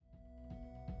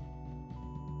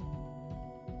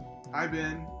Hi,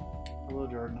 Ben. Hello,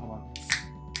 Jordan. Hold on.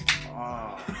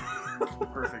 Oh,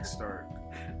 perfect start.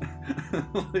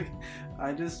 Like,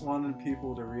 I just wanted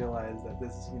people to realize that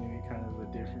this is going to be kind of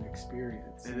a different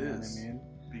experience. It you know is. what I mean?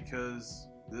 Because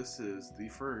this is the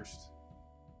first,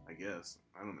 I guess,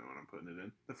 I don't know what I'm putting it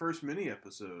in, the first mini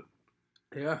episode.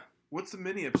 Yeah. What's the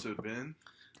mini episode, Ben?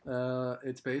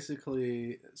 It's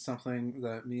basically something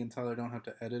that me and Tyler don't have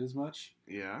to edit as much.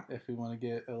 Yeah. If we want to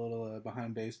get a little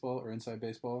behind baseball or inside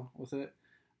baseball with it.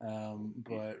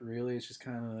 But really, it's just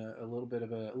kind of a little bit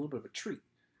of a treat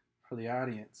for the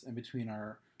audience in between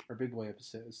our big boy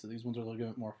episodes. So these ones are a little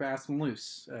bit more fast and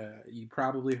loose. You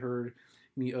probably heard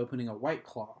me opening a White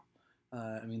Claw.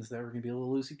 It means that we're going to be a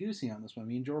little loosey-goosey on this one.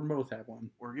 Me and Jordan both have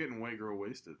one. We're getting white girl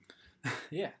wasted.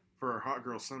 Yeah. For our hot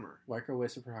girl summer. White girl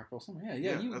wasted for hot girl summer.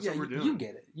 Yeah, That's what we're doing. You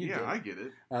get it. I get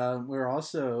it. We're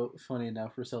also, funny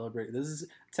enough, we're celebrating. This is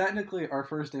technically our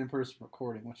first in-person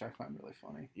recording, which I find really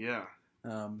funny. Yeah.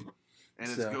 And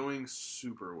it's going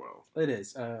super well. It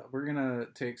is. We're going to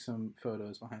take some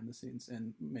photos behind the scenes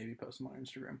and maybe post them on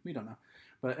Instagram. We don't know.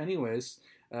 But anyways,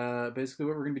 basically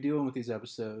what we're going to be doing with these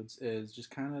episodes is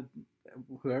just kind of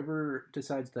whoever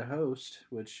decides to host,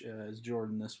 which is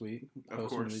Jordan this week. Of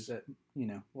course. These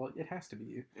it has to be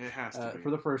you. It has to be.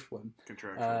 For the first one.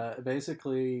 Contractual.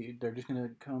 Basically, they're just going to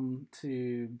come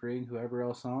to bring whoever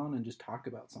else on and just talk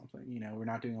about something. We're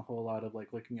not doing a whole lot of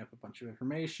looking up a bunch of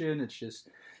information. It's just,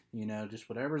 just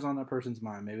whatever's on that person's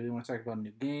mind. Maybe they want to talk about a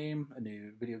new game, a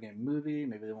new video game movie.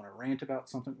 Maybe they want to rant about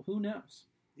something. Who knows?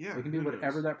 Yeah. It can be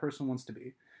whatever that person wants to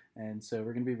be. And so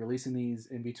we're going to be releasing these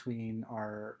in between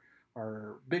our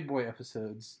big boy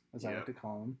episodes, as I like to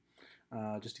call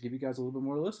them, just to give you guys a little bit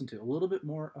more to listen to, a little bit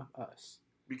more of us.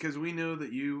 Because we know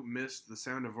that you missed the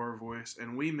sound of our voice,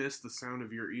 and we missed the sound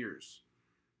of your ears.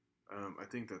 I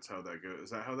think that's how that goes. Is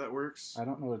that how that works? I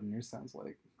don't know what an ear sounds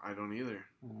like. I don't either.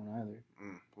 I don't either.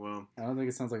 Well, I don't think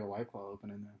it sounds like a White Claw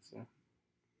opening though. So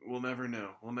we'll never know.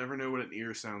 We'll never know what an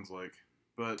ear sounds like.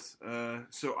 But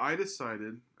so I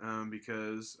decided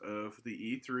because of the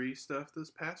E3 stuff this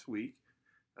past week,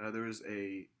 there was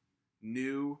a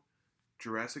new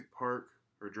Jurassic Park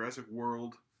or Jurassic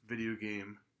World video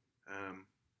game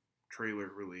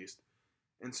trailer released.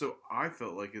 And so I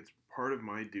felt like it's part of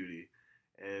my duty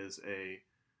as a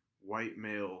white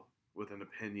male with an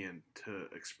opinion to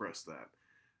express that.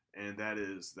 And that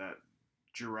is that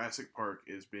Jurassic Park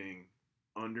is being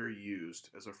underused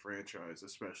as a franchise,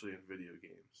 especially in video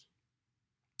games.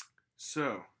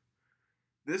 So,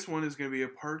 this one is going to be a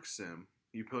park sim.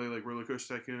 You play Roller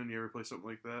Coaster Tycoon? You ever play something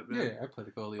like that, Ben? Yeah, I played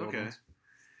a couple of the old ones.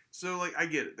 So, I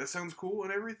get it. That sounds cool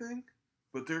and everything,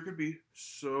 but there could be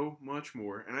so much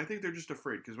more. And I think they're just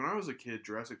afraid, because when I was a kid,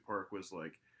 Jurassic Park was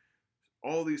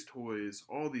all these toys,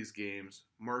 all these games,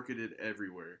 marketed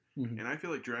everywhere. Mm-hmm. And I feel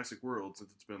like Jurassic World,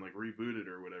 since it's been rebooted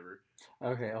or whatever.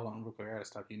 Okay, hold on real quick. I gotta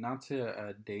stop you. Not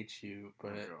to date you,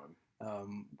 but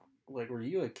were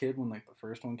you a kid when the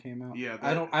first one came out? Yeah,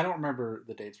 I don't remember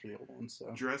the dates for the old ones.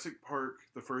 So Jurassic Park,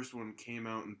 the first one came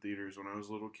out in theaters when I was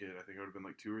a little kid. I think I would have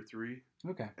been 2 or 3.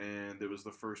 Okay. And it was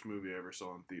the first movie I ever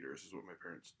saw in theaters, is what my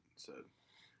parents said.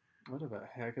 What a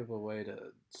heck of a way to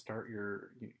start your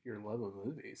love of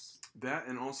movies. That,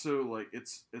 and also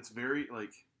it's very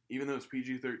even though it's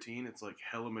PG-13, it's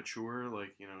hella mature.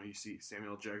 You see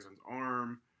Samuel L. Jackson's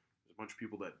arm. There's a bunch of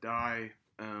people that die.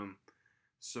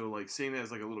 So seeing that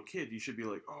as a little kid, you should be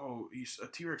oh, a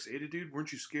T-Rex ate a dude?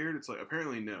 Weren't you scared? It's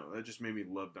apparently no. That just made me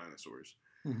love dinosaurs.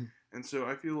 Mm-hmm. And so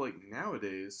I feel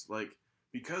nowadays,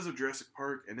 because of Jurassic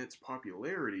Park and its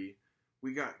popularity,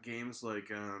 we got games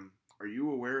are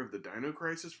you aware of the Dino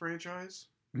Crisis franchise?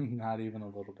 Not even a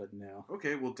little bit, no.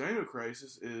 Okay, well, Dino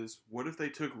Crisis is, what if they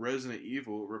took Resident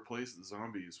Evil, replaced the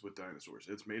zombies with dinosaurs?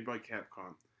 It's made by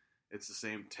Capcom. It's the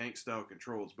same tank-style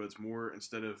controls, but it's more,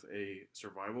 instead of a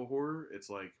survival horror, it's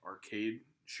arcade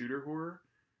shooter horror.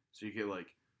 So you get,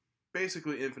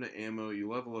 basically infinite ammo, you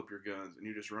level up your guns, and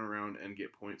you just run around and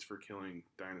get points for killing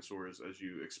dinosaurs as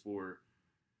you explore.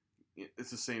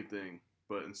 It's the same thing,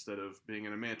 but instead of being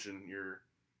in a mansion, you're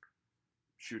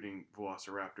shooting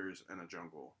velociraptors in a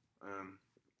jungle.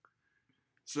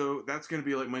 So that's going to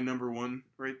be my number one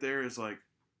right there is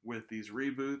with these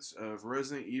reboots of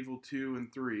Resident Evil 2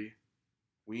 and 3,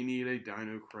 we need a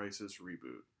Dino Crisis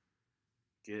reboot.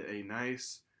 Get a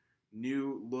nice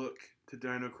new look to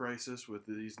Dino Crisis with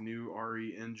these new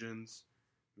RE engines.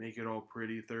 Make it all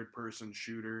pretty, third-person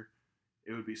shooter.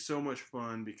 It would be so much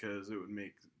fun because it would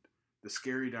make the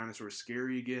scary dinosaurs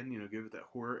scary again, give it that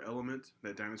horror element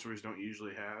that dinosaurs don't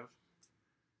usually have.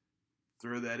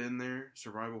 Throw that in there,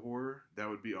 survival horror, that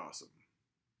would be awesome.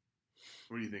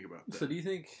 What do you think about that? So do you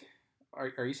think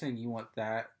are you saying you want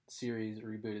that series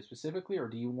rebooted specifically, or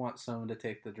do you want someone to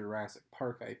take the Jurassic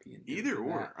Park IP and do Either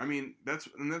or. that? I mean, that's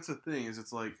the thing is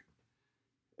it's like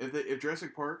if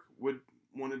Jurassic Park would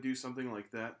want to do something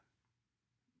like that,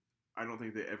 I don't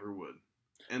think they ever would,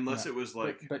 unless it was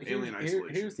like but Alien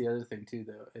Isolation. Here's the other thing too,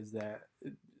 though, is that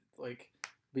like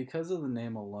because of the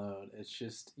name alone, it's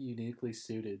just uniquely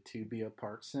suited to be a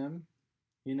park sim.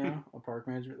 You know, a park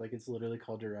management. Like it's literally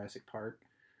called Jurassic Park.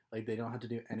 Like they don't have to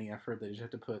do any effort. They just have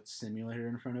to put simulator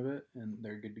in front of it, and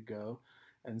they're good to go.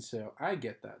 And so I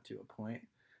get that to a point.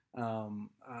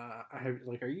 I have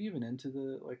like, are you even into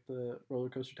the roller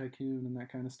coaster tycoon and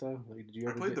that kind of stuff? Like, did you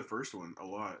ever? I played the first one a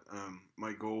lot.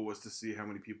 My goal was to see how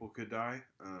many people could die.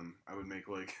 I would make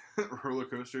like roller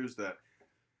coasters that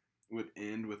would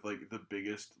end with like the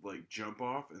biggest like jump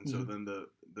off, and so then the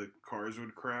cars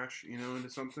would crash, into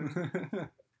something.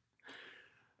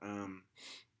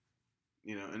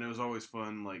 And it was always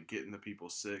fun like getting the people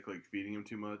sick, like feeding them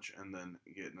too much, and then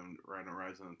getting them riding a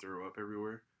ride and then throw up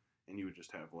everywhere, and you would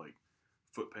just have like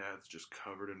footpaths just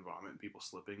covered in vomit and people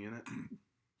slipping in it.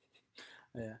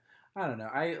 Yeah. I don't know.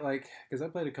 I like because I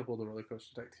played a couple of the roller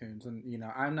coaster tycoons, and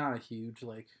I'm not a huge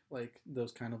like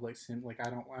those kind of like sim. Like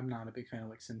I'm not a big fan of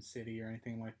like Sim City or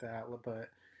anything like that. But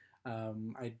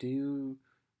I do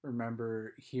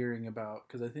remember hearing about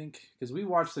because we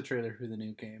watched the trailer for the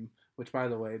new game, which by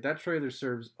the way, that trailer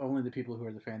serves only the people who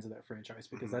are the fans of that franchise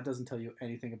because that doesn't tell you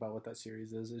anything about what that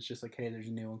series is. It's just like, hey, there's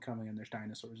a new one coming and there's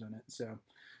dinosaurs in it. So.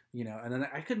 And then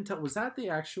I couldn't tell. Was that the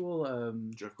actual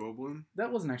Jeff Goldblum?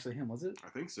 That wasn't actually him, was it? I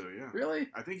think so. Yeah. Really?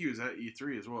 I think he was at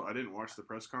E3 as well. I didn't watch the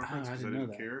press conference because I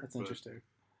didn't care. That's interesting.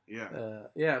 Yeah.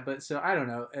 Yeah, but so I don't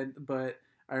know, but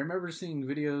I remember seeing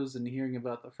videos and hearing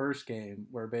about the first game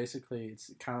where basically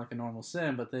it's kind of like a normal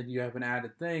sim, but then you have an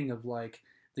added thing of like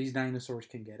these dinosaurs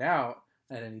can get out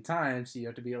at any time, so you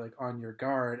have to be like on your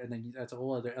guard, and then that's a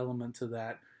whole other element to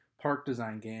that park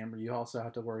design game where you also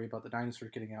have to worry about the dinosaurs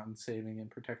getting out and saving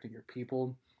and protecting your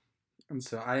people. And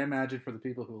so I imagine for the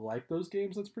people who like those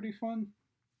games, that's pretty fun.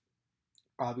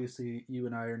 Obviously, you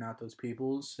and I are not those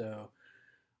people, so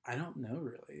I don't know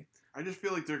really. I just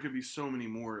feel like there could be so many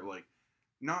more, like,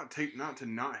 not to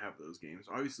not have those games.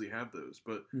 Obviously have those,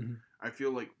 but I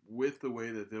feel like with the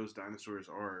way that those dinosaurs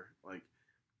are, like,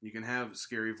 you can have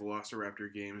scary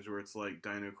Velociraptor games where it's like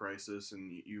Dino Crisis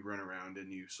and you run around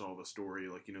and you solve a story,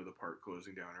 like, the park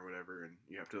closing down or whatever, and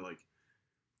you have to, like,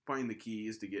 find the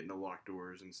keys to get into locked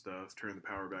doors and stuff, turn the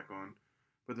power back on.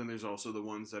 But then there's also the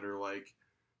ones that are like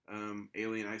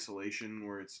Alien Isolation,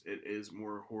 where it is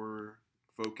more horror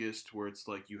focused, where it's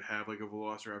like you have like a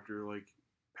Velociraptor like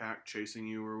pack chasing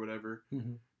you or whatever.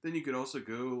 Then you could also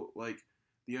go like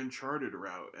the Uncharted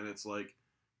route, and it's like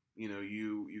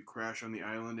you crash on the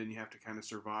island and you have to kind of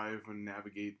survive and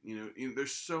navigate.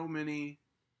 There's so many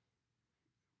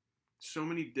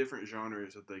different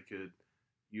genres that they could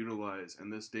utilize in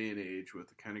this day and age with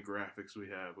the kind of graphics we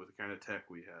have, with the kind of tech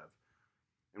we have,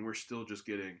 and we're still just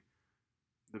getting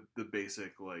the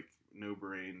basic like no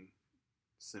brain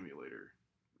simulator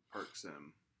park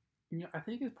sim. I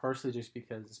think it's partially just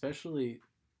because, especially,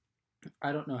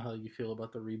 I don't know how you feel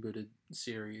about the rebooted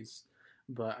series,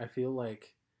 but I feel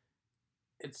like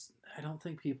I don't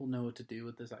think people know what to do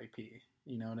with this IP.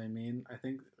 You know what I mean? I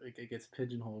think like it gets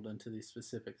pigeonholed into these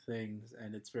specific things,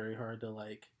 and it's very hard to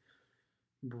like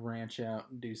branch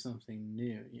out and do something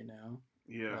new.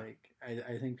 Yeah. Like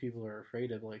I think people are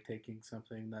afraid of like taking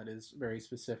something that is very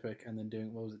specific and then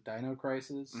doing, what was it, Dino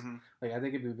Crisis? Like I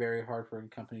think it'd be very hard for a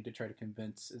company to try to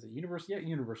convince. Is it Universal? Yeah,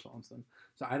 Universal owns them.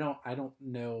 So I don't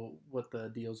know what the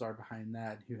deals are behind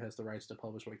that. Who has the rights to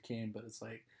publish what game? But it's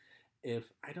like,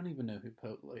 if I don't even know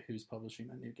who's publishing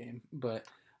that new game, but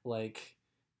like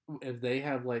if they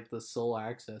have like the sole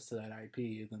access to that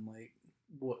IP, then like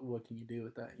what can you do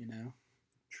with that?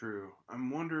 True. I'm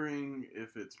wondering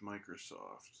if it's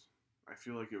Microsoft. I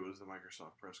feel like it was the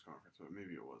Microsoft press conference, but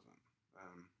maybe it wasn't.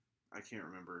 I can't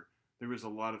remember. There was a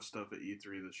lot of stuff at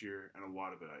E3 this year, and a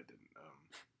lot of it I didn't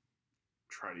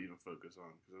try to even focus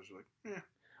on because I was like, eh.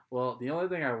 Well, the only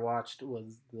thing I watched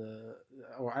was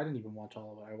or I didn't even watch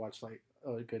all of it. I watched like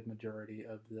a good majority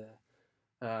of the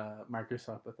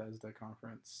Microsoft Bethesda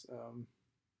conference,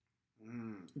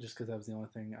 just because that was the only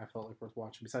thing I felt like worth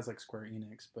watching besides like Square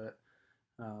Enix. But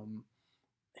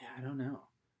yeah, I don't know.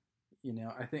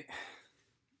 I think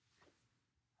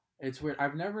it's weird.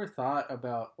 I've never thought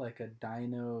about like a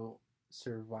dino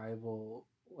survival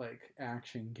like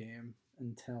action game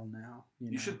until now.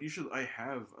 You should. I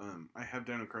have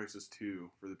Dino Crisis 2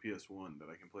 for the PS1 that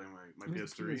I can play on my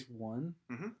PS3. PS1?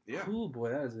 Yeah. Cool, boy.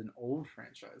 That is an old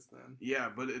franchise then. Yeah,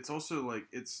 but it's also like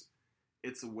it's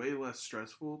it's way less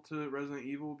stressful to Resident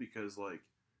Evil because like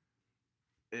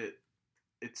it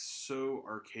it's so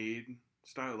arcade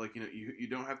style. Like you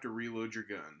don't have to reload your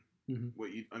gun.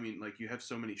 Mm-hmm. Like you have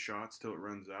so many shots till it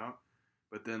runs out.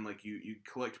 But then like you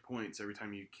collect points every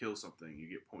time you kill something. You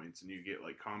get points and you get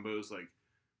like combos. Like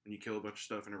when you kill a bunch of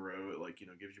stuff in a row, it like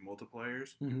gives you multipliers.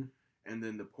 Mm-hmm. And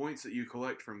then the points that you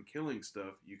collect from killing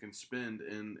stuff, you can spend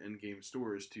in game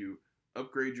stores to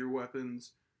upgrade your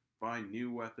weapons, buy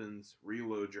new weapons,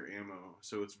 reload your ammo.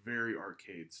 So it's very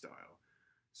arcade style.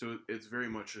 So it's very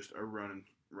much just a run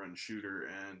shooter,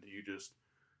 and you just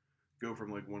go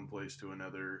from like one place to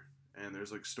another. And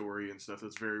there's like story and stuff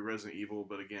that's very Resident Evil,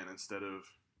 but again, instead of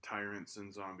tyrants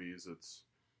and zombies, it's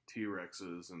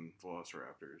T-Rexes and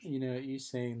Velociraptors. You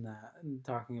saying that and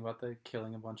talking about the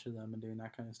killing a bunch of them and doing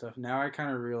that kind of stuff. Now I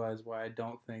kind of realize why I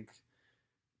don't think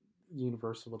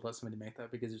Universal would let somebody make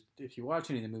that, because if you watch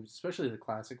any of the movies, especially the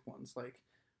classic ones, like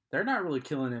they're not really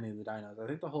killing any of the dinos. I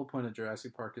think the whole point of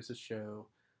Jurassic Park is to show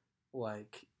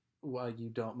like why you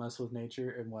don't mess with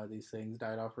nature and why these things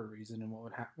died off for a reason and what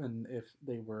would happen if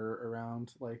they were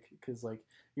around. Like, because like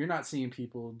you're not seeing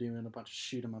people doing a bunch of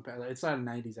shoot 'em up. It's not a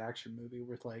 '90s action movie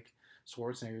with like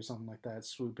Schwarzenegger or something like that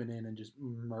swooping in and just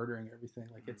murdering everything.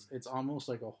 Like it's almost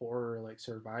like a horror like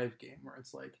survive game where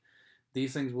it's like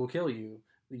these things will kill you.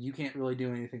 You can't really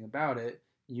do anything about it.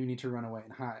 You need to run away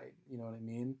and hide. You know what I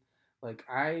mean? Like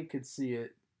I could see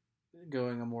it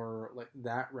going a more like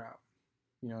that route.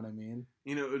 You know what I mean?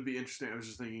 It would be interesting. I was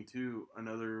just thinking too,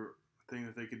 another thing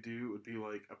that they could do would be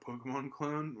like a Pokemon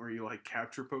clone where you like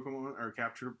capture Pokemon or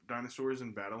capture dinosaurs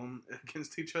and battle them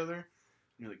against each other.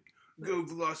 You're like, go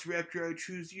Velociraptor, I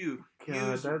choose you.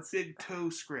 God, Use that's big toe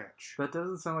scratch. That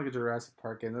doesn't sound like a Jurassic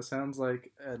Park game. That sounds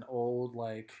like an old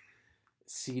like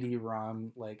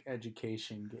CD-ROM like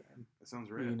education game. That sounds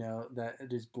right. That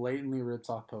just blatantly rips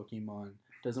off Pokemon.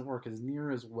 Doesn't work as near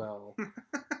as well.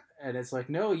 And it's like,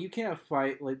 no, you can't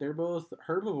fight. Like they're both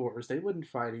herbivores. They wouldn't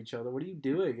fight each other. What are you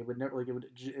doing? It would never like it would.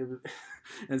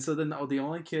 And so then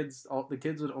the kids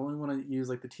would only want to use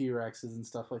like the T-Rexes and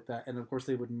stuff like that. And of course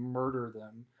they would murder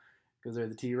them because they're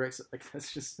the T-Rex. Like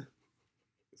that's just. It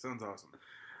sounds awesome.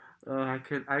 I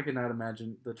could not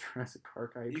imagine the Jurassic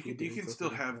Park IP. You can still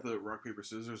have the rock paper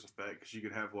scissors effect because you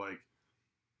could have like,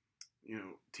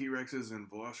 T-Rexes and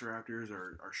Velociraptors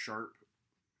are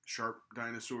sharp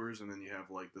dinosaurs, and then you have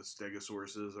like the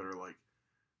Stegosauruses that are like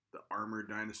the armored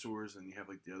dinosaurs, and you have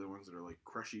like the other ones that are like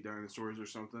crushy dinosaurs or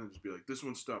something. And just be like, this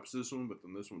one stops this one, but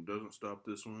then this one doesn't stop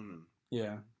this one, and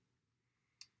yeah.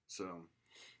 So,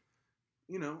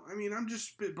 I'm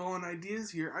just spitballing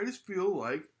ideas here. I just feel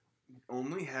like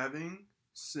only having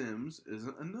Sims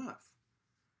isn't enough.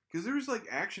 Because there's like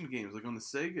action games like on the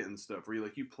Sega and stuff where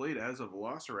you played as a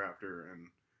Velociraptor and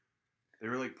they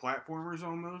were like platformers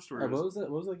almost. What was that?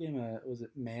 What was that game? Was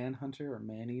it Manhunter or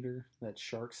Maneater? That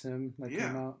shark sim that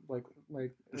came out like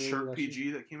the Shark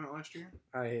PG that came out last year.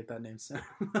 I hate that name so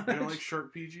much. You don't like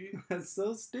Shark PG? That's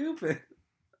so stupid.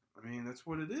 I mean, that's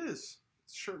what it is.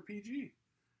 It's Shark PG.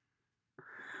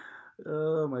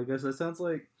 Oh my gosh, that sounds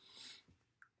like.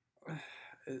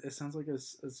 It sounds like a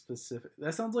specific.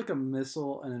 That sounds like a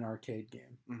missile in an arcade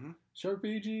game. Mm-hmm. Shark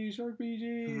PG, Shark PG.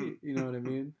 Mm-hmm. You know what I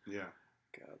mean? Yeah.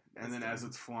 God, and then as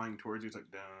it's flying towards you, it's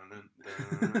like dun dun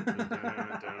dun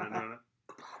dun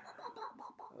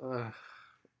dun.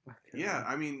 Yeah,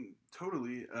 I mean,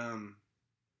 totally. I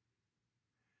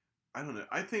don't know.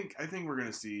 I think we're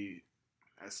gonna see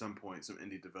at some point some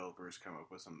indie developers come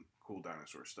up with some cool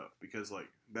dinosaur stuff because like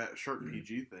that Shark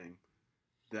PG thing.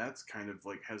 That's kind of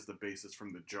like has the basis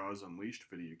from the Jaws Unleashed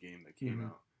video game that came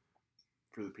out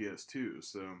for the PS2.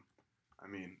 So, I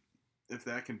mean, if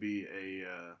that can be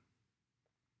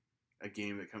a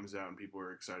game that comes out and people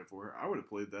are excited for it, I would have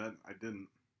played that. I didn't.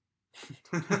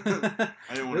 I didn't want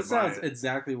to buy it. This sounds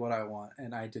exactly what I want,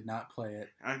 and I did not play it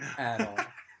at all.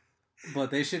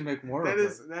 But they should make more of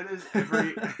it. That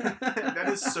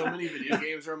is so many video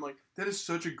games where I'm like, that is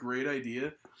such a great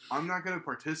idea. I'm not going to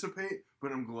participate,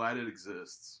 but I'm glad it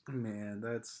exists. Man,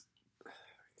 that's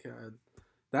God.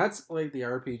 That's like the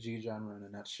RPG genre in a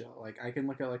nutshell. Like I can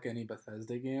look at like any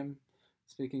Bethesda game,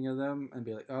 speaking of them, and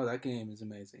be like, oh, that game is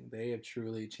amazing. They have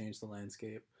truly changed the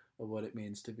landscape of what it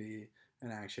means to be an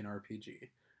action RPG.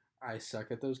 I suck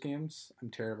at those games.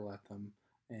 I'm terrible at them,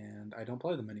 and I don't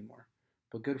play them anymore.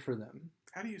 But good for them.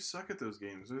 How do you suck at those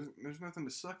games? There's nothing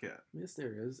to suck at. Yes,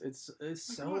 there is. It's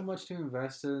so much to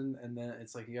invest in, and then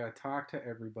it's like you gotta talk to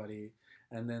everybody,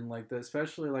 and then like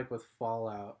especially like with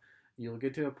Fallout, you'll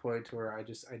get to a point where I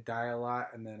die a lot,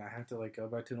 and then I have to like go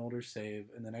back to an older save,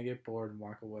 and then I get bored and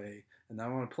walk away, and then I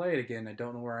want to play it again. I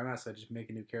don't know where I'm at, so I just make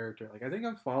a new character. Like I think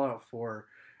on Fallout 4,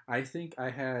 I think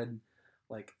I had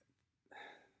like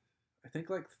I think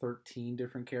like 13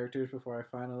 different characters before I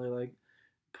finally like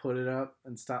put it up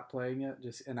and stopped playing it.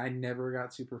 And I never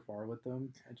got super far with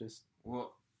them.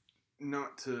 Well,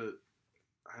 not to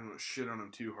I don't know shit on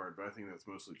them too hard, but I think that's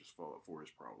mostly just Fallout 4's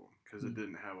problem because it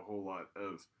didn't have a whole lot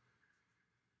of.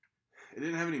 It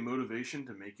didn't have any motivation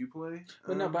to make you play.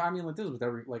 But no, but I mean, like this was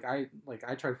every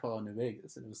I tried Fallout New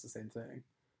Vegas and it was the same thing.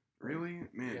 Really,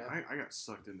 man, Yeah. I got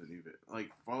sucked into New Vegas,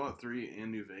 like Fallout 3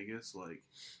 and New Vegas. Like,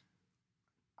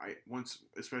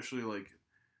 especially like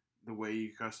the way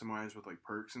you customize with like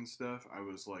perks and stuff, I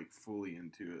was like fully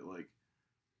into it. Like,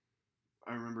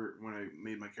 I remember when I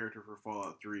made my character for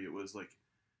Fallout 3, it was like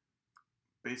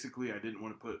basically I didn't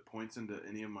want to put points into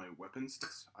any of my weapons.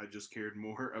 I just cared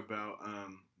more about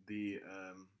the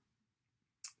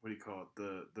what do you call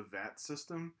it, the VAT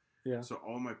system. Yeah. So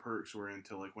all my perks were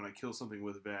into like when I kill something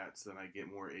with VATs, then I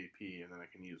get more AP, and then I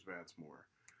can use VATs more.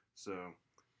 So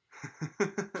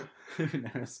who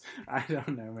knows? I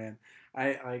don't know, man.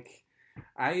 I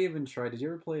even tried. Did you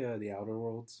ever play The Outer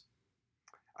Worlds?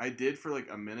 I did for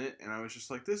like a minute, and I was just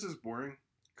like, "This is boring."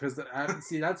 Because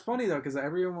see, that's funny though, because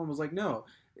everyone was like, "No,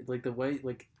 like the way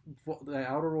like the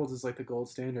Outer Worlds is like the gold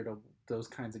standard of those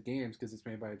kinds of games because it's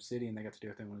made by Obsidian. They got to do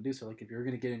what they want to do. So like, if you're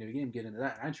gonna get into a game, get into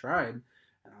that." And I tried,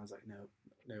 and I was like,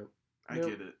 "No." I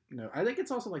get it. No, I think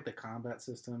it's also like the combat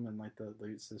system and like the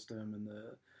loot system and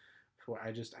the. I'm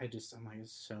like,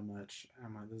 it's so much.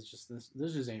 I'm like, this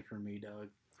just ain't for me, dog.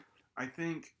 I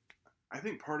think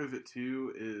part of it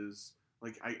too is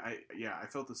like I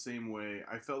felt the same way.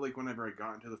 I felt like whenever I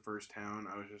got into the first town,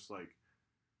 I was just like,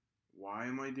 why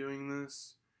am I doing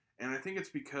this? And I think it's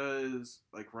because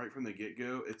like right from the get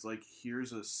go, it's like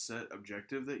here's a set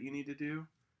objective that you need to do.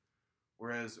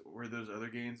 Whereas where those other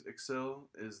games excel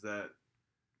is that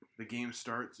the game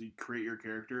starts, you create your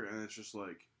character, and it's just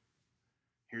like,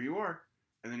 here you are,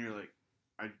 and then you're like,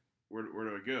 where do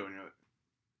I go? And you're like,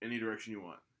 any direction you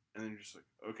want, and then you're just like,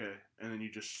 okay, and then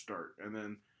you just start, and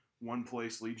then one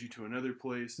place leads you to another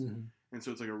place, and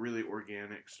so it's like a really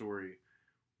organic story.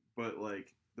 But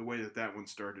like the way that one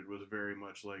started was very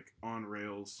much like on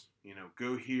rails. You know,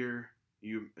 go here.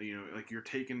 You know, like you're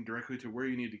taken directly to where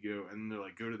you need to go, and they're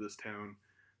like, go to this town.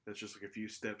 That's just like a few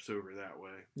steps over that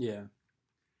way. Yeah.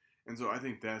 And so I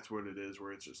think that's what it is,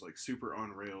 where it's just like super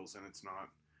on rails, and it's not.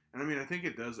 And I mean, I think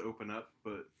it does open up,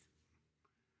 but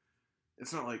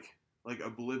it's not like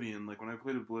Oblivion. Like when I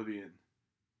played Oblivion,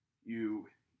 you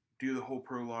do the whole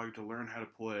prologue to learn how to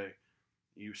play.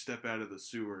 You step out of the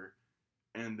sewer,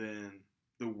 and then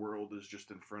the world is just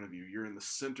in front of you. You're in the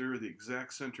center, the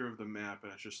exact center of the map,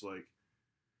 and it's just like,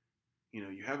 you know,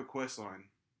 you have a quest line,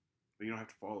 but you don't have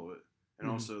to follow it. And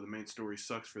also, the main story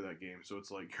sucks for that game, so it's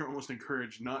like you're almost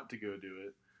encouraged not to go do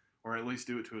it, or at least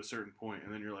do it to a certain point.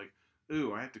 And then you're like,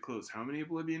 ooh, I have to close how many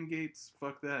Oblivion gates?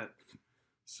 Fuck that.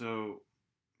 So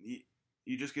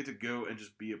you just get to go and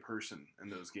just be a person in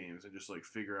those games and just like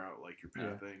figure out like your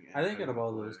pathing. Yeah. I think out of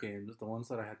all those games, the ones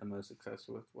that I had the most success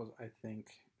with was I think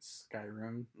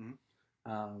Skyrim.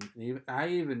 I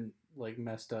even like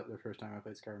messed up the first time I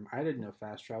played Skyrim. I didn't know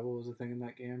fast travel was a thing in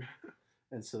that game,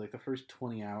 and so like the first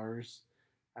 20 hours,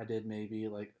 I did maybe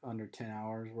like under 10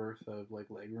 hours worth of like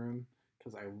leg room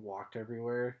because I walked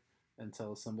everywhere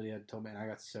until somebody had told me, and I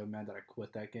got so mad that I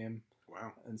quit that game.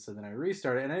 Wow. And so then I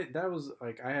restarted, and that was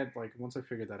like I had like once I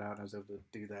figured that out, I was able to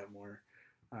do that more.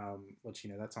 But you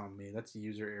know, that's on me. That's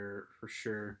user error for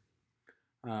sure.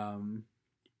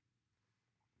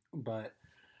 But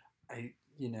I,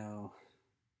 you know,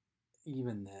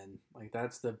 even then, like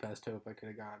that's the best hope I could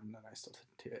have gotten, and I still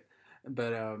didn't do it.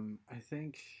 But I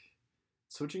think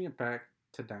switching it back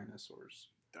to dinosaurs.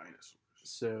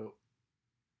 So,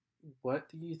 what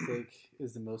do you think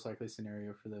is the most likely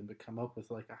scenario for them to come up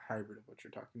with like a hybrid of what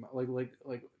you're talking about?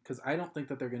 Like, because I don't think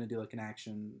that they're going to do like an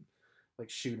action, like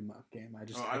shoot 'em up game. I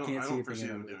don't foresee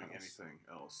them doing anything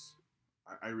else.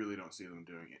 I really don't see them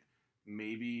doing it.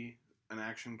 Maybe an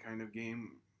action kind of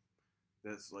game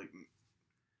that's like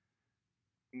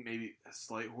maybe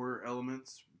slight horror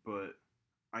elements, but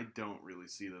I don't really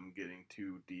see them getting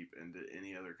too deep into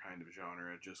any other kind of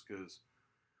genre just because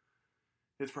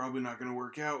it's probably not going to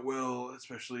work out well,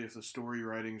 especially if the story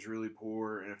writing's really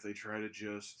poor, and if they try to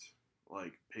just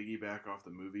like piggyback off the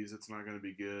movies, it's not going to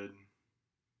be good.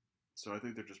 So I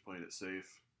think they're just playing it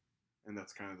safe, and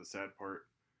that's kind of the sad part.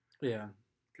 Yeah.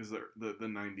 Because the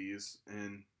 90s,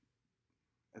 and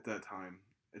at that time,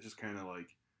 it's just kind of like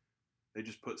they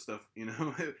just put stuff, you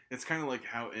know, it's kind of like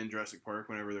how in Jurassic Park,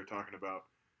 whenever they're talking about,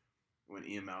 when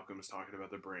Ian Malcolm is talking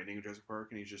about the branding of Jurassic Park,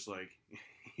 and he's just like,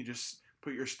 you just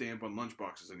put your stamp on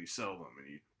lunchboxes and you sell them,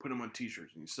 and you put them on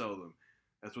t-shirts and you sell them.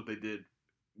 That's what they did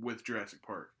with Jurassic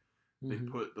Park. They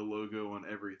Mm-hmm. put the logo on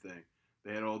everything.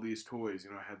 They had all these toys.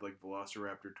 I had like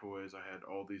Velociraptor toys. I had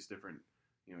all these different,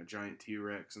 giant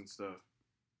T-Rex and stuff.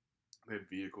 They had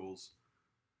vehicles.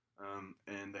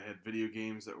 And they had video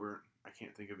games that were, I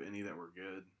can't think of any that were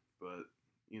good, but,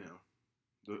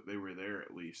 they were there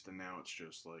at least. And now it's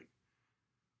just like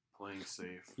playing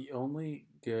safe. The only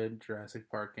good Jurassic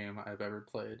Park game I've ever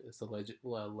played is the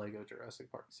Lego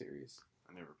Jurassic Park series.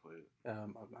 I never played it.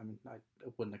 I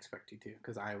wouldn't expect you to,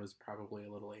 because I was probably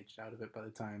a little aged out of it by the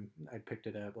time I picked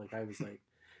it up. Like I was like,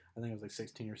 I think I was like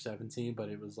 16 or 17, but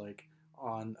it was like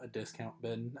on a discount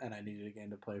bin, and I needed a game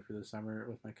to play for the summer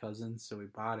with my cousins, so we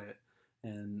bought it.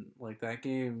 And like that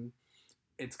game,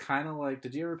 it's kind of like,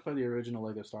 did you ever play the original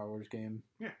Lego Star Wars game?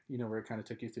 Yeah. Where it kind of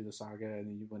took you through the saga and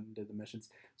then you went and did the missions.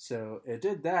 So it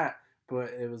did that,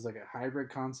 but it was like a hybrid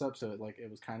concept. So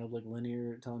it was kind of like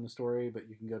linear telling the story, but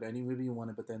you can go to any movie you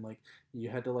wanted. But then like you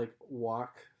had to like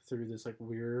walk through this like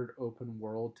weird open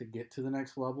world to get to the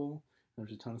next level.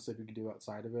 There's a ton of stuff you could do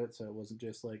outside of it, so it wasn't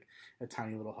just like a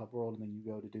tiny little hub world and then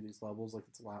you go to do these levels. Like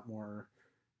it's a lot more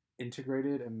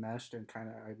integrated and meshed and kind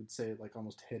of, I would say, like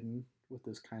almost hidden with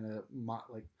this kind of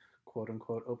like quote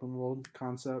unquote open world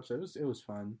concept. So it was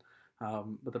fun.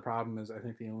 But the problem is, I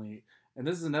think and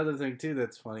this is another thing too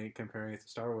that's funny comparing it to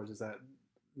Star Wars, is that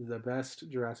the best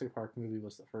Jurassic Park movie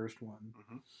was the first one,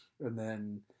 and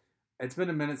then it's been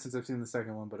a minute since I've seen the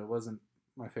second one, but it wasn't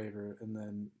my favorite. And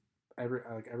then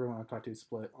everyone I've talked to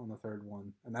split on the third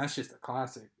one, and that's just a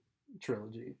classic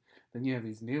trilogy. Then you have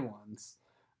these new ones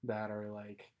that are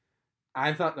like,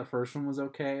 I thought the first one was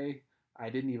okay. I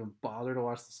didn't even bother to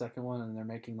watch the second one, and they're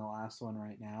making the last one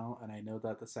right now, and I know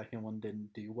that the second one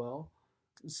didn't do well.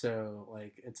 So,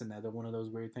 like, it's another one of those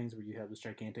weird things where you have this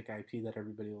gigantic IP that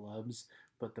everybody loves,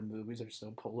 but the movies are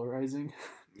so polarizing.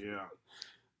 Yeah.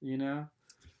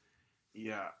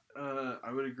 Yeah,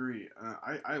 I would agree.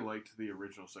 I liked the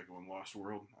original second one, Lost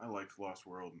World. I liked Lost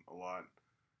World a lot.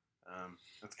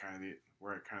 That's kind of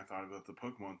where I kind of thought about the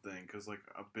Pokemon thing, because like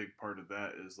a big part of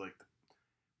that is like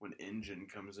when Engine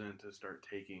comes in to start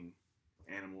taking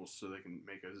animals so they can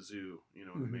make a zoo, in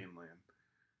the mainland.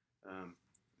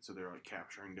 So they're like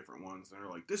capturing different ones, and they're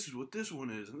like, this is what this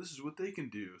one is, and this is what they can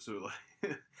do. So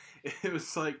like, it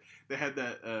was like they had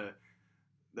that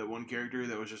one character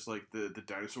that was just like the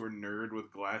dinosaur nerd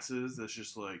with glasses that's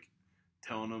just like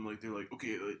telling them, like, they're like,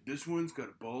 okay, like, this one's got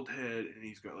a bald head and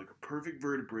he's got like a perfect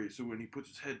vertebrae, so when he puts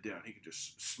his head down he can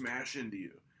just smash into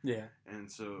you. Yeah.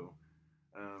 And so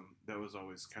that was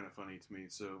always kind of funny to me.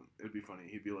 So it would be funny,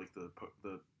 he'd be like the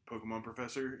Pokemon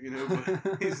professor,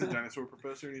 but he's the dinosaur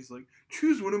professor, and he's like,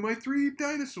 choose one of my 3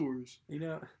 dinosaurs.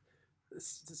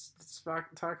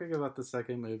 Talking about the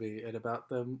second movie and about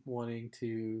them wanting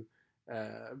to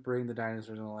bring the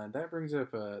dinosaurs in the land, that brings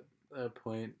up a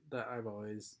point that I've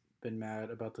always been mad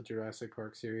about the Jurassic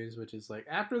Park series, which is like,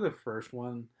 after the first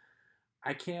one,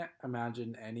 I can't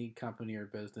imagine any company or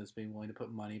business being willing to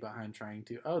put money behind trying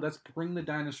to, let's bring the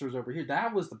dinosaurs over here.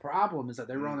 That was the problem, is that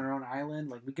they were on their own island.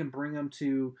 Like, we can bring them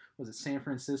to, was it San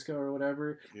Francisco or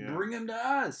whatever? Yeah. Bring them to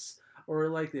us. Or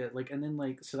like that, and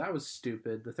then so that was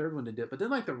stupid. The third one did it, but then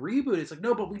like the reboot, it's like,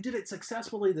 no, but we did it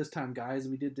successfully this time, guys.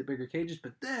 We did the bigger cages,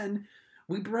 but then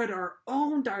we bred our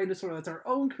own dinosaur. That's our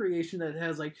own creation that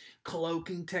has like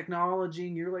cloaking technology,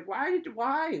 and you're like, why would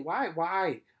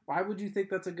you think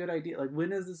that's a good idea? Like,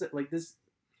 when is this like this?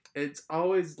 It's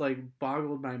always like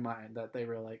boggled my mind that they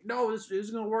were like, no, this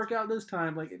is gonna work out this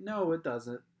time. Like, no, it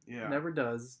doesn't. Yeah, it never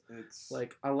does. It's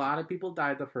like a lot of people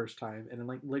died the first time, and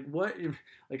like what?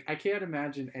 Like, I can't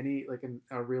imagine any like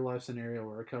a real life scenario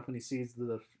where a company sees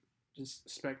the just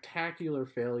spectacular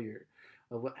failure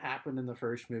of what happened in the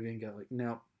first movie and go like,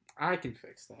 no, I can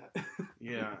fix that.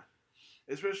 Yeah,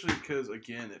 especially because,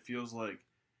 again, it feels like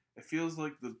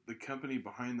the company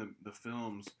behind the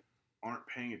films aren't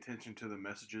paying attention to the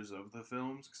messages of the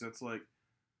films, because it's like,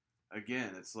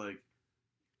 again, it's like,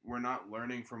 we're not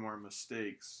learning from our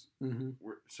mistakes,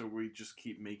 so we just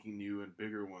keep making new and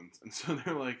bigger ones. And so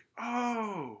they're like,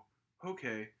 oh,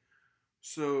 okay,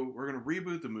 so we're going to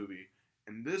reboot the movie,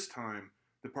 and this time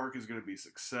the park is going to be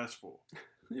successful.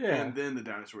 Yeah. And then the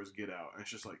dinosaurs get out, and it's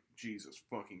just like, Jesus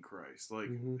fucking Christ. Like,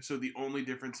 so the only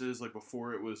difference is, like,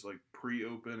 before it was like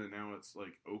pre-open, and now it's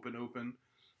like open.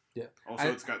 Yeah.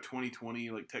 Also, it's got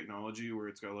 2020 like technology where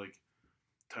it's got like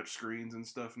touch screens and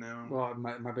stuff now. Well,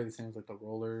 my biggest thing was like the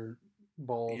roller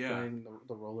ball thing,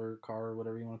 the roller car, or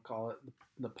whatever you want to call it,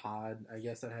 the pod. I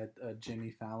guess that had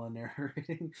Jimmy Fallon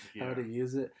narrating how to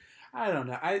use it. I don't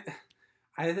know.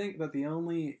 I think that the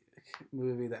only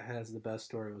movie that has the best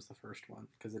story was the first one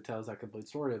because it tells that complete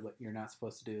story of like you're not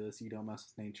supposed to do this, you don't mess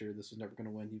with nature, this is never going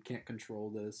to win, you can't control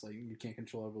this, like you can't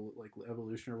control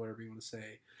evolution or whatever you want to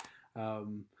say,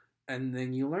 and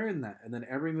then you learn that, and then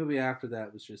every movie after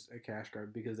that was just a cash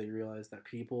grab because they realized that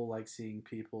people like seeing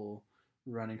people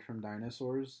running from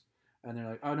dinosaurs, and they're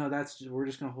like, oh no, we're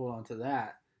just going to hold on to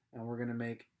that, and we're going to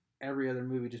make every other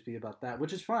movie just be about that,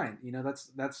 which is fine.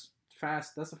 That's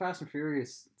fast. That's the Fast and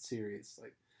Furious series.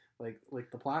 Like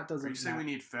the plot doesn't. Are you saying we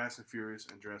need Fast and Furious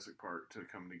and Jurassic Park to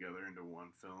come together into one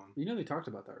film? You know they talked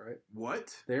about that, right?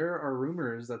 What? There are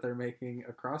rumors that they're making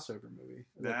a crossover movie.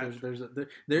 That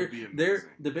they're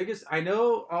the biggest. I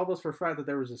know almost for a fact that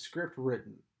there was a script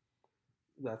written.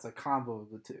 That's a combo of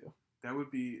the two. That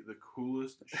would be the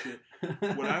coolest shit.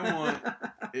 What I want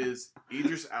is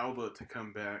Idris Elba to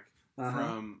come back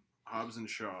from Hobbs and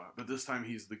Shaw, but this time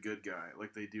he's the good guy,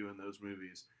 like they do in those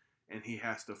movies, and he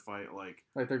has to fight like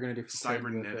they're gonna do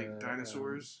cybernetic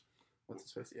dinosaurs. What's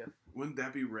his face? Yeah, wouldn't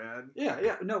that be rad?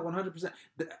 Yeah, no, 100%.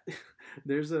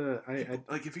 There's a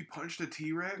like if he punched a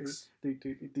T-Rex.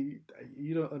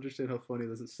 You don't understand how funny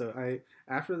this is. So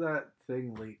after that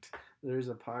thing leaked, there's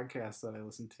a podcast that I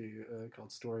listen to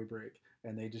called Story Break,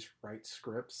 and they just write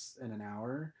scripts in an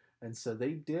hour. And so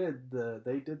they did the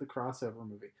crossover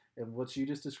movie, and what you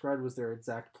just described was their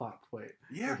exact plot point.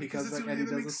 Yeah, because it's really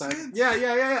that makes sense.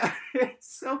 Yeah.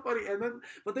 It's so funny.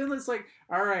 But then it's like,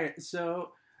 all right,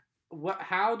 so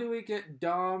how do we get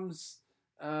Dom's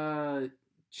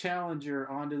Challenger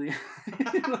onto the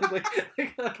like,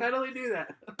 how do we do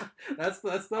that? That's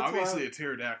obviously a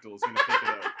pterodactyl is going to pick it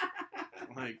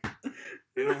up. Like,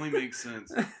 it only makes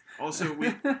sense. Also,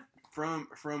 from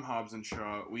Hobbs and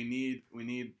Shaw, we need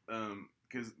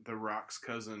because The Rock's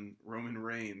cousin Roman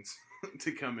Reigns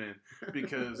to come in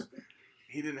because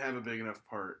he didn't have a big enough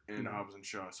part in Hobbs and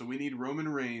Shaw. So we need Roman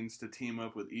Reigns to team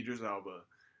up with Idris Elba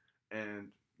and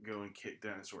go and kick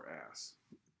dinosaur ass.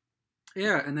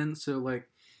 Yeah, and then so like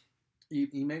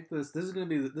you make this. This is gonna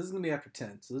be after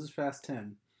 10. So this is Fast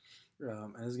 10,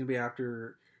 and this is gonna be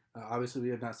after. Obviously, we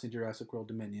have not seen Jurassic World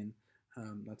Dominion.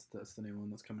 That's the new one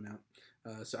that's coming out.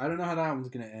 So I don't know how that one's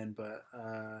gonna end, but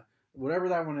whatever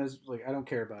that one is, like I don't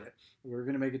care about it. We're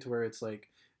gonna make it to where it's like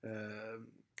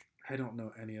I don't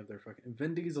know any of their fucking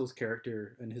Vin Diesel's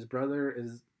character, and his brother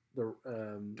is the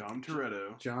Dom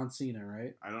Toretto, John Cena,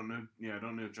 right? I don't know. Yeah, I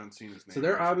don't know John Cena's name. So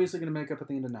they're obviously gonna make up at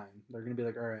the end of 9. They're gonna be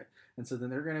like, all right, and so then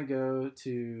they're gonna go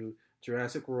to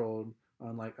Jurassic World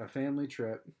on like a family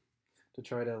trip to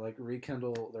try to like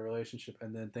rekindle the relationship,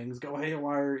 and then things go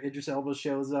haywire. Idris Elba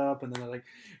shows up, and then they're like,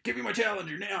 "Give me my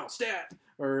Challenger now, stat!"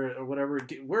 or whatever.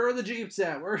 Where are the Jeeps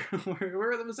at? Where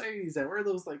are the Mercedes at? Where are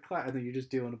those like? And then you're just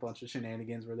doing a bunch of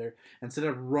shenanigans where they're instead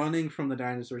of running from the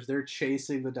dinosaurs, they're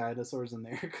chasing the dinosaurs in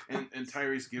there. And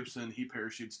Tyrese Gibson, he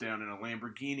parachutes down in a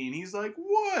Lamborghini, and he's like,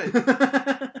 "What?"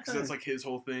 Because that's like his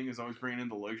whole thing is always bringing in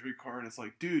the luxury car, and it's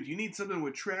like, dude, you need something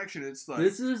with traction. It's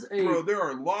like, bro, there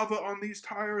are lava on these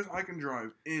tires. I can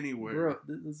drive anywhere.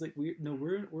 Bro, it's like we're in a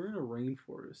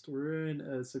rainforest. We're in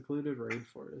a secluded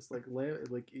rainforest. Like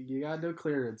you got no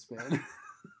clearance, man.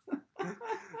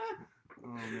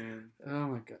 Oh man. Oh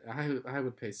my god. I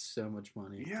would pay so much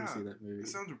money to see that movie. It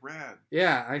sounds rad.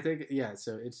 Yeah, I think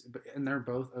so and they're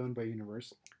both owned by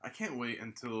Universal. I can't wait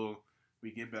until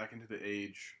we get back into the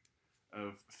age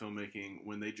of filmmaking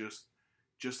when they just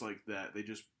like that, they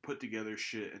just put together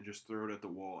shit and just throw it at the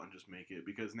wall and just make it,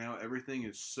 because now everything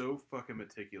is so fucking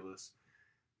meticulous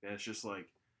that it's just like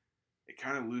it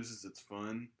kind of loses its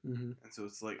fun. And so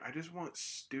it's like I just want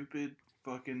stupid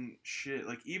fucking shit.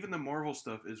 Like even the Marvel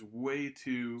stuff is way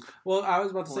too well. I was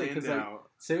about to say, because like,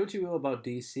 say what you will about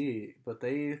DC, but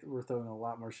they were throwing a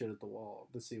lot more shit at the wall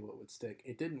to see what would stick.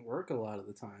 It didn't work a lot of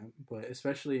the time, but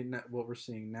especially what we're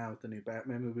seeing now with the new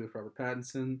Batman movie with Robert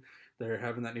Pattinson. They're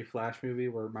having that new Flash movie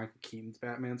where Michael Keaton's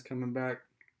Batman's coming back.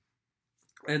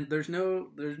 And there's no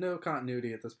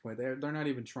continuity at this point. They're not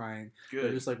even trying. Good.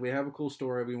 They're just like, we have a cool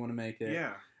story, we want to make it.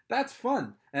 Yeah. That's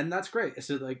fun, and that's great.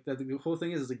 So like the whole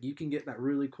thing is like you can get that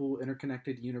really cool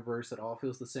interconnected universe that all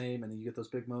feels the same, and then you get those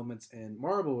big moments in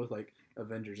Marvel with like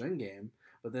Avengers Endgame.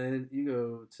 But then you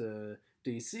go to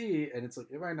DC, and it's like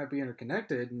it might not be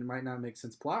interconnected, and it might not make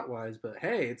sense plot wise, but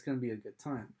hey, it's gonna be a good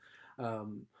time.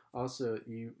 Also,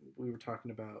 we were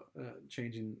talking about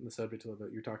changing the subject a little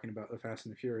bit. You're talking about the Fast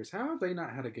and the Furious. How have they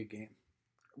not had a good game?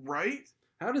 Right?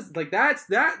 How does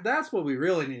that's what we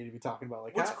really need to be talking about.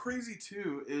 Like what's crazy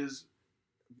too is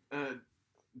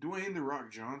Dwayne "The Rock"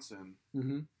 Johnson.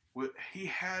 What he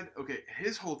had,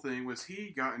 his whole thing was he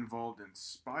got involved in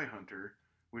Spy Hunter,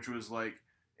 which was like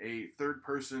a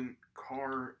third-person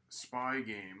car spy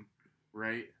game,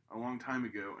 right, a long time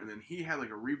ago, and then he had like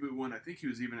a reboot one. I think he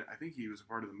was a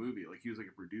part of the movie. Like he was like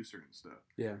a producer and stuff.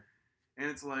 Yeah. And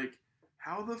it's like,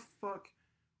 how the fuck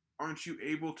aren't you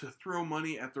able to throw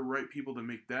money at the right people to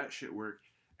make that shit work?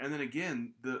 And then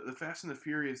again, the Fast and the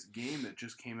Furious game that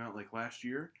just came out like last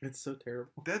year. It's so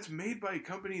terrible. That's made by a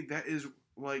company that is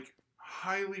like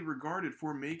highly regarded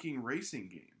for making racing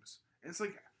games. And it's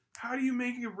like, how do you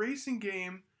make a racing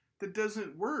game that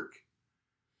doesn't work?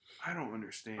 I don't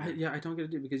understand. I don't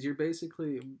get it, because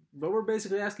what we're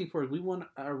basically asking for is we want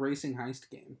a racing heist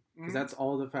game, because that's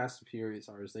all the Fast and Furious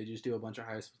are. Is they just do a bunch of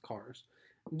heists with cars.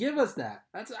 Give us that.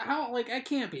 That's how. Like, it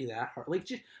can't be that hard. Like,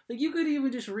 you could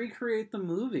even just recreate the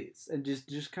movies and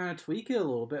just kind of tweak it a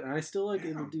little bit, and I still it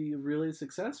would be really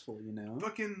successful. You know,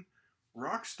 fucking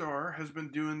Rockstar has been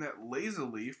doing that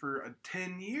lazily for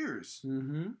 10 years.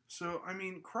 Mm-hmm. So I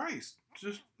mean, Christ,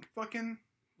 just let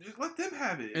them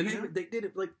have it. And they did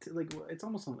it like it's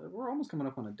almost we're almost coming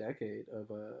up on a decade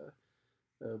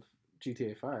of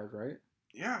GTA 5, right?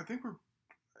 Yeah, I think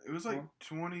it was like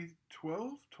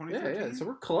 2012, 2013. Yeah, so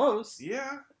we're close.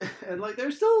 Yeah. And like they're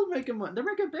still making money. They're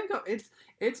making bank up.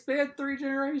 It's been 3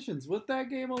 generations with that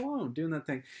game alone doing that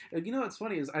thing. And you know what's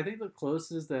funny is I think the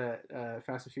closest that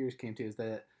Fast and Furious came to is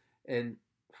that in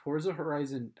Forza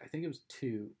Horizon, I think it was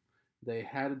 2, they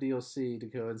had a DLC to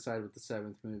coincide with the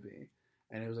 7th movie.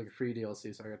 And it was like a free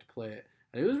DLC, so I got to play it.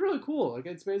 And it was really cool. Like,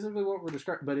 it's basically what we're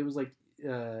describing. But it was like,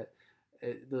 the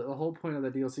whole point of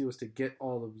that DLC was to get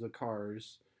all of the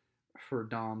cars for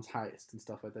Dom's heist and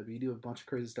stuff like that. But you do a bunch of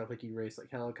crazy stuff, like you race like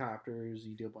helicopters,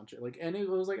 you do a bunch of like, and it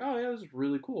was like, oh yeah, it was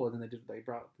really cool. And then they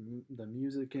brought the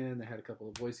music in, they had a couple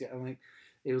of voice, I'm like,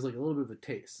 it was like a little bit of a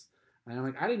taste. And I'm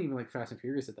like, I didn't even like Fast and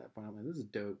Furious at that point. I'm like, this is a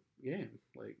dope game.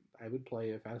 Like, I would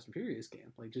play a Fast and Furious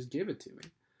game. Like, just give it to me.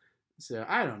 So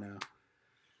I don't know.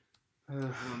 I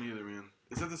don't either, man.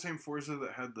 Is that the same Forza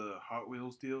that had the Hot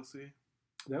Wheels DLC?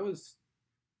 That was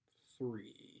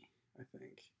 3, I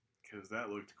think. Because that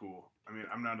looked cool. I mean,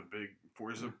 I'm not a big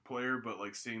Forza player, but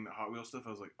like seeing the Hot Wheels stuff, I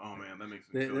was like, oh man, that makes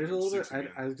me feel There's like a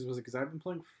little bit. because I've been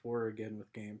playing 4 again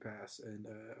with Game Pass, and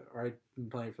or I've been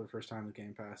playing for the first time with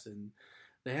Game Pass, and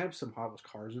they have some Hot Wheels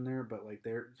cars in there, but like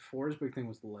their 4's big thing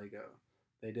was the Lego.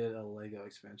 They did a Lego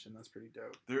expansion. That's pretty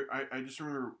dope. I just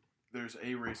remember. There's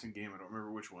a racing game, I don't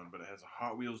remember which one, but it has a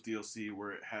Hot Wheels DLC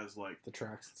where it has like the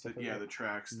tracks and stuff. The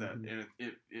tracks that, and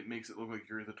it makes it look like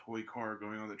you're the toy car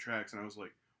going on the tracks. And I was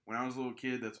like, when I was a little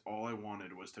kid, that's all I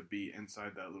wanted was to be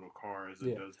inside that little car as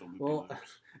it does the loop. Well,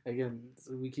 again,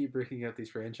 we keep breaking out these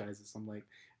franchises. I'm like,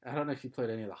 I don't know if you played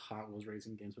any of the Hot Wheels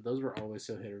racing games, but those were always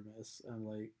so hit or miss. I'm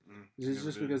like,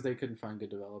 just because they couldn't find good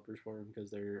developers for them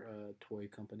because they're a toy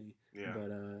company. Yeah.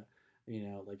 But you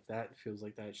know, like that feels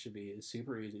like that should be a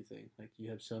super easy thing. Like you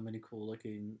have so many cool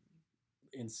looking,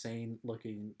 insane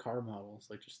looking car models.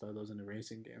 Like just throw those in a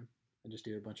racing game and just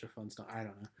do a bunch of fun stuff. I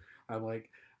don't know. I'm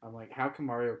like, how come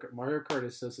Mario Kart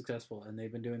is so successful and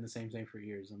they've been doing the same thing for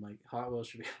years? I'm like, Hot Wheels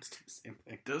should be able to do the same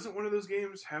thing. Doesn't one of those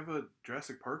games have a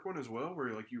Jurassic Park one as well,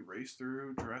 where like you race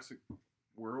through Jurassic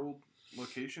World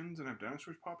locations and have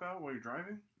dinosaurs pop out while you're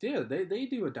driving? Yeah, they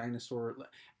do a dinosaur.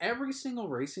 Every single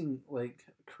racing, like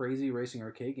crazy racing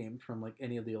arcade game, from like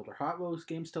any of the older Hot Wheels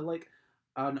games to like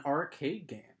an arcade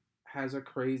game, has a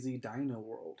crazy dino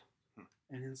world.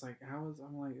 And it's like,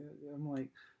 I'm like,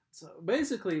 so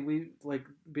basically we like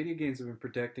video games have been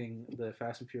protecting the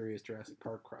Fast and Furious Jurassic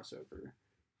Park crossover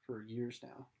for years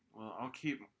now. Well,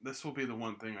 this will be the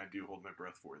one thing I do hold my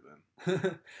breath for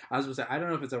then. I was going to say, I don't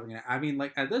know if it's ever going to, I mean,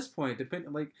 like, at this point, because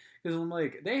I'm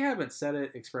like, they haven't said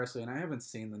it expressly, and I haven't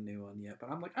seen the new one yet, but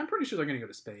I'm like, I'm pretty sure they're going to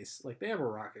go to space. Like, they have a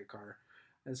rocket car.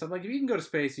 And so I'm like, if you can go to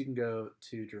space, you can go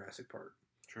to Jurassic Park.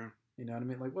 True. You know what I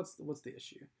mean? Like, what's the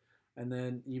issue? And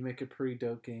then you make a pretty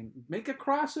dope game. Make a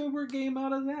crossover game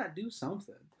out of that. Do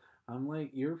something. I'm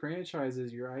like, your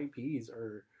franchises, your IPs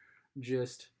are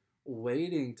just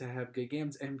waiting to have good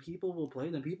games, and people will play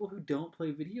them. People who don't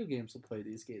play video games will play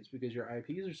these games because your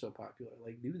IPs are so popular.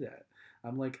 Like, do that.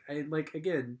 I'm like,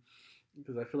 again,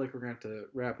 because I feel like we're going to have to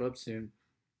wrap up soon.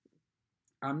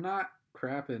 I'm not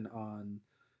crapping on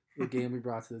the game we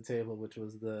brought to the table, which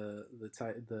was the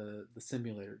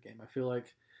simulator game. I feel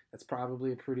like that's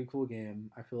probably a pretty cool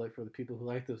game. I feel like for the people who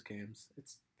like those games,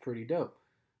 it's pretty dope.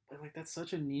 But like, that's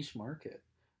such a niche market,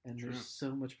 and True. There's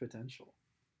so much potential.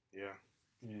 Yeah.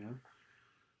 Yeah.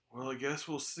 Well, I guess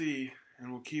we'll see,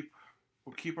 and we'll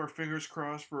keep our fingers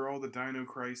crossed for all the Dino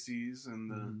Crises and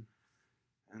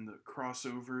the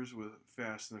crossovers with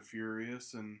Fast and the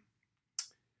Furious. And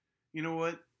you know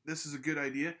what? This is a good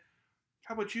idea.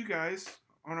 How about you guys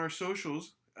on our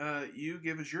socials? You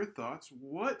give us your thoughts.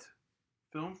 What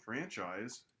film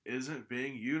franchise isn't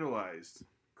being utilized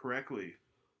correctly?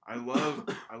 I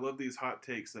love these hot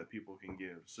takes that people can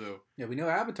give. So yeah, we know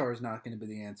Avatar is not going to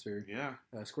be the answer. yeah,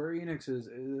 Square Enix is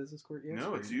it Square? Yeah, no,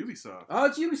 Square it's Enix. Ubisoft. Oh,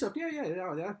 it's Ubisoft.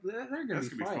 Yeah, they're going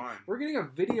to be fine. We're getting a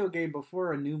video game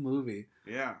before a new movie.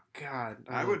 Yeah. God,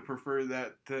 I would prefer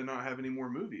that to not have any more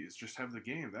movies. Just have the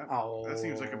game. That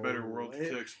seems like a better world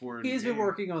to explore. He's been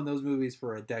working on those movies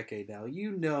for a decade now.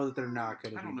 You know that they're not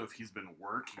going to. I don't know if he's been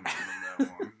working on them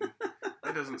that long.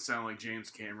 That doesn't sound like James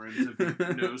Cameron to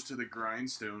be nose to the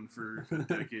grindstone for a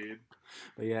decade.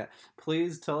 But yeah,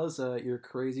 please tell us your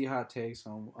crazy hot takes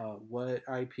on what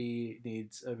IP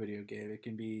needs a video game. It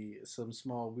can be some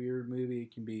small weird movie.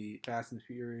 It can be Fast and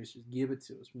Furious. Just give it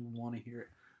to us. We want to hear it.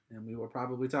 And we will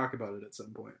probably talk about it at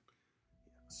some point.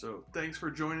 So thanks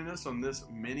for joining us on this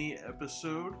mini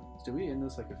episode. Do we end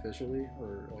this like officially,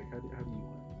 or like how do you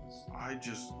want this? I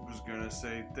just was gonna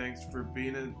say thanks for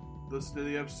being listen to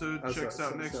the episode. Check us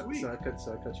out next week. So I cut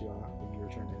you off when you were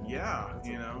trying to end it. Yeah,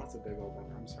 That's a big old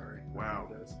one. I'm sorry. Wow.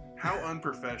 How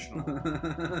unprofessional.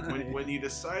 when you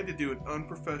decide to do an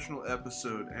unprofessional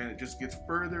episode and it just gets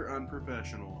further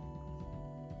unprofessional.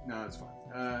 No, it's fine.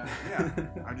 Yeah,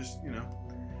 I just,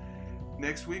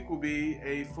 next week will be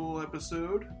a full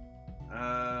episode.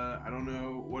 I don't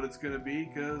know what it's going to be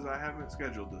because I haven't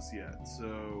scheduled this yet.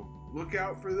 So look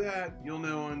out for that. You'll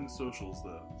know on socials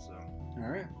though. So. All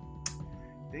right.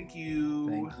 Thank you.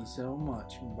 Thank you so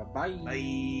much. Bye-bye.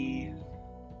 Bye.